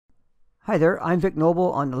Hi there, I'm Vic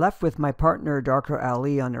Noble on the left with my partner Darko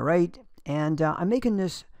Ali on the right, and I'm making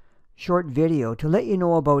this short video to let you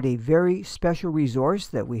know about a very special resource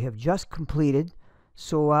that we have just completed.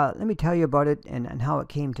 So let me tell you about it and how it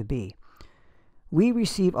came to be. We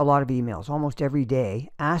receive a lot of emails almost every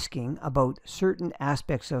day asking about certain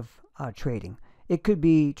aspects of trading. It could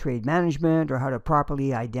be trade management, or how to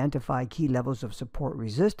properly identify key levels of support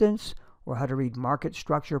resistance, or how to read market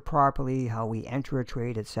structure properly, how we enter a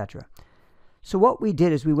trade, etc. So what we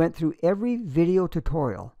did is we went through every video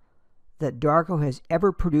tutorial that Darko has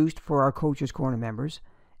ever produced for our Coaches Corner members,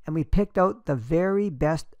 and we picked out the very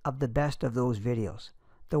best of those videos,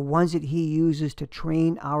 the ones that he uses to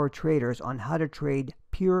train our traders on how to trade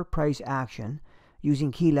pure price action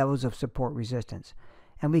using key levels of support resistance.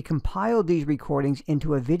 And we compiled these recordings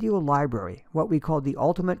into a video library, what we call the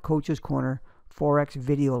Ultimate Coaches Corner Forex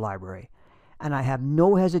Video Library. And I have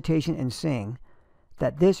no hesitation in saying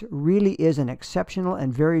that this really is an exceptional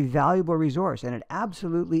and very valuable resource, and it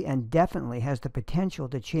absolutely and definitely has the potential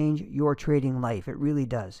to change your trading life. It really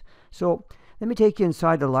does. So let me take you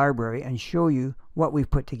inside the library and show you what we've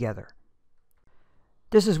put together.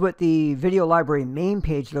 This is what the video library main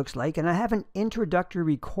page looks like, and I have an introductory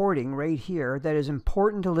recording right here that is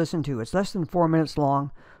important to listen to. It's less than 4 minutes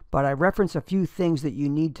long, but I reference a few things that you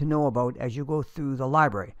need to know about as you go through the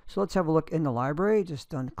library. So let's have a look in the library.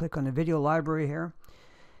 Just click on the video library here.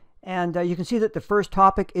 And you can see that the first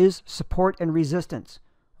topic is support and resistance.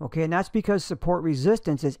 Okay, and that's because support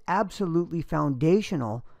resistance is absolutely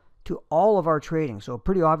foundational to all of our trading. So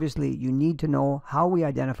pretty obviously, you need to know how we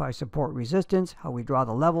identify support resistance, how we draw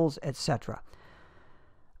the levels, etc.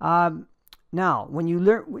 Now, when you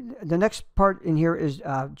learn, the next part in here is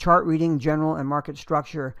chart reading, general and market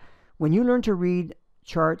structure. When you learn to read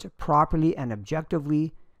charts properly and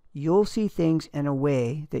objectively, you'll see things in a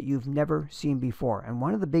way that you've never seen before. And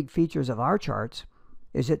one of the big features of our charts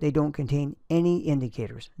is that they don't contain any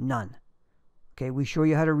indicators, none. Okay, we show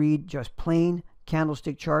you how to read just plain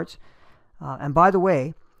candlestick charts. And by the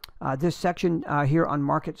way, this section here on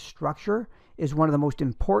market structure is one of the most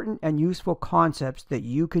important and useful concepts that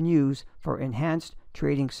you can use for enhanced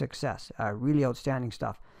trading success. Really outstanding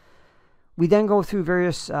stuff. We then go through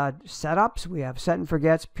various setups. We have set and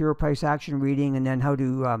forgets, pure price action reading, and then how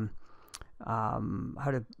to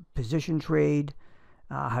position trade,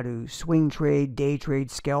 how to swing trade, day trade,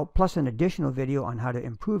 scalp, plus an additional video on how to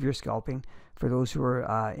improve your scalping for those who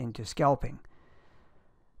are into scalping.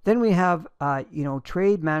 Then we have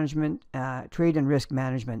trade management, trade and risk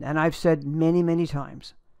management, and I've said many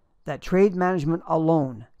times that trade management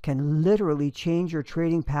alone can literally change your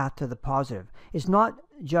trading path to the positive. It's not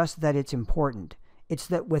just that it's important, it's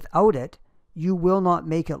that without it, you will not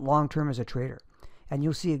make it long-term as a trader. And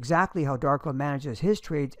you'll see exactly how Darko manages his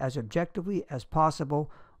trades as objectively as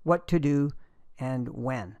possible, what to do and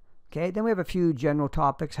when. Okay, then we have a few general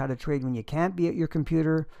topics: how to trade when you can't be at your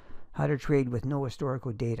computer, how to trade with no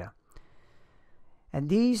historical data. And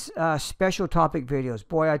these special topic videos,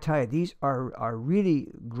 boy, I tell you, these are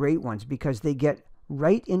really great ones because they get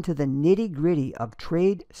right into the nitty-gritty of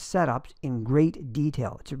trade setups in great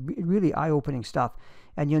detail. It's really eye-opening stuff.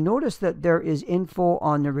 And you'll notice that there is info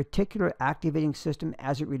on the reticular activating system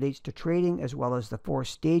as it relates to trading, as well as the 4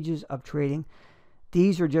 stages of trading.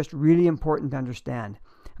 These are just really important to understand.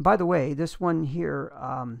 And by the way, this one here,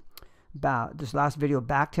 this last video,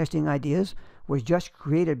 backtesting ideas, was just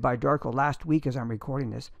created by Darko last week as I'm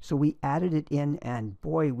recording this. So we added it in, and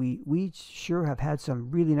boy, we sure have had some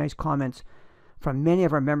really nice comments from many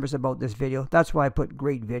of our members about this video. That's why I put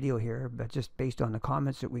great video here, but just based on the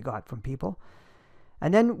comments that we got from people.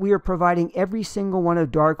 And then we are providing every single one of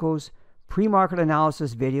Darko's pre-market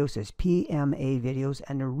analysis videos as PMA videos.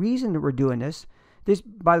 And the reason that we're doing this,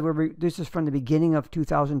 by the way, this is from the beginning of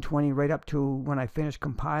 2020 right up to when I finished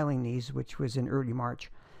compiling these, which was in early March.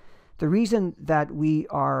 The reason that we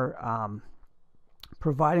are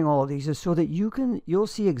providing all of these is so that you'll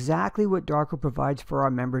see exactly what Darko provides for our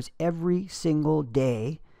members every single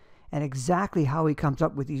day, and exactly how he comes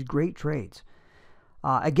up with these great trades.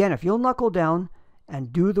 Again, if you'll knuckle down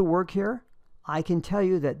and do the work here, I can tell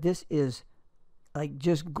you that this is like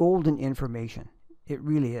just golden information. It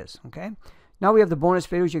really is. Okay. Now we have the bonus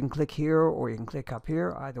videos. You can click here or you can click up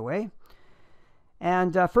here, either way.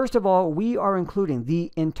 And first of all, we are including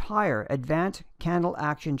the entire Advanced Candle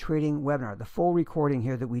Action Trading webinar, the full recording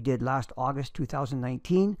here that we did last August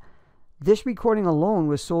 2019. This recording alone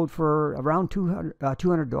was sold for around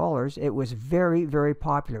 $200. It was very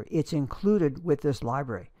popular. It's included with this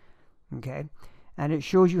library. Okay, and it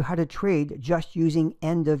shows you how to trade just using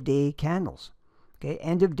end-of-day candles. Okay,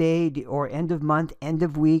 end of day or end of month, end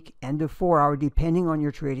of week, end of 4 hour, depending on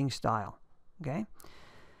your trading style. Okay.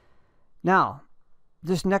 Now,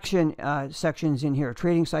 this next section's in here,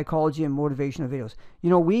 trading psychology and motivational videos.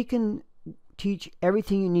 You know, we can teach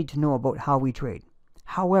everything you need to know about how we trade.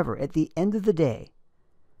 However, at the end of the day,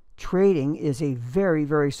 trading is a very,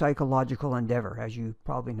 very psychological endeavor, as you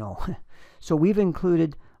probably know. So we've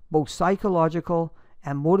included both psychological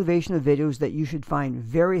and motivational videos that you should find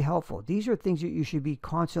very helpful. These are things that you should be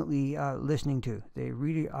constantly listening to. They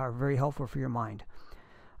really are very helpful for your mind.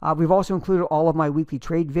 We've also included all of my weekly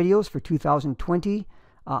trade videos for 2020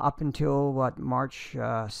 up until March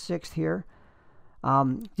 6th here.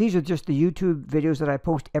 These are just the YouTube videos that I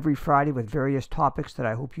post every Friday with various topics that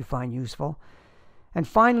I hope you find useful. And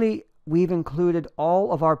finally, we've included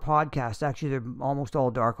all of our podcasts. Actually, they're almost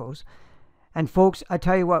all Darko's. And folks, I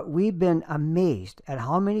tell you what, we've been amazed at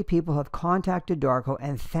how many people have contacted Darko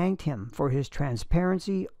and thanked him for his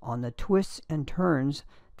transparency on the twists and turns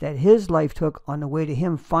that his life took on the way to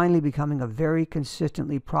him finally becoming a very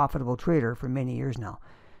consistently profitable trader for many years now.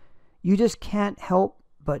 You just can't help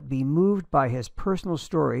but be moved by his personal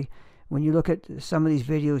story when you look at some of these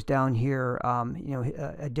videos down here,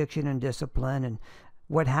 addiction and discipline and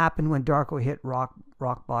what happened when Darko hit rock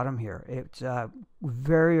bottom here. It's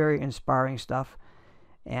very, very inspiring stuff,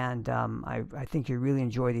 and I think you really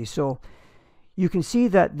enjoy these. So you can see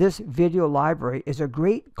that this video library is a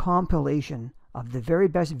great compilation of the very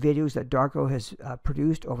best videos that Darko has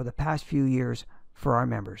produced over the past few years for our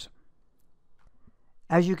members.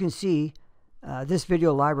 As you can see, this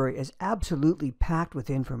video library is absolutely packed with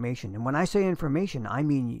information. And when I say information, I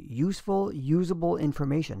mean useful, usable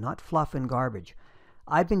information, not fluff and garbage.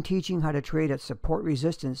 I've been teaching how to trade at support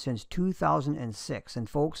resistance since 2006. And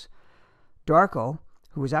folks, Darko,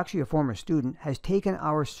 who is actually a former student, has taken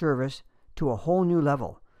our service to a whole new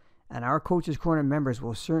level. And our Coach's Corner members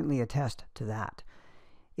will certainly attest to that.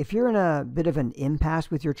 If you're in a bit of an impasse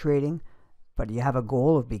with your trading, but you have a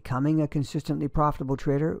goal of becoming a consistently profitable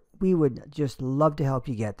trader, we would just love to help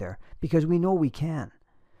you get there, because we know we can.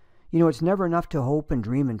 You know, it's never enough to hope and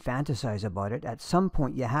dream and fantasize about it. At some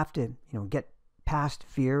point, you have to, get past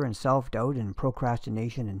fear and self-doubt and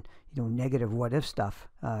procrastination and, negative what-if stuff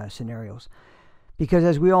scenarios. Because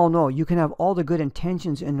as we all know, you can have all the good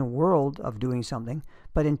intentions in the world of doing something,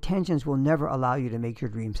 but intentions will never allow you to make your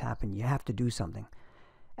dreams happen. You have to do something.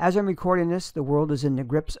 As I'm recording this, the world is in the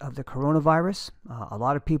grips of the coronavirus. A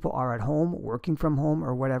lot of people are at home, working from home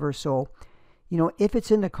or whatever. So, if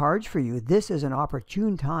it's in the cards for you, this is an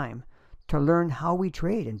opportune time to learn how we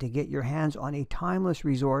trade and to get your hands on a timeless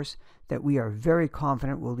resource that we are very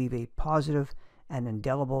confident will leave a positive and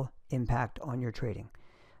indelible impact on your trading.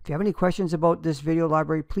 If you have any questions about this video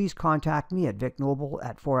library, please contact me at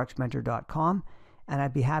vicnoble@forexmentor.com, and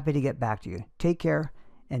I'd be happy to get back to you. Take care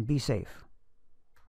and be safe.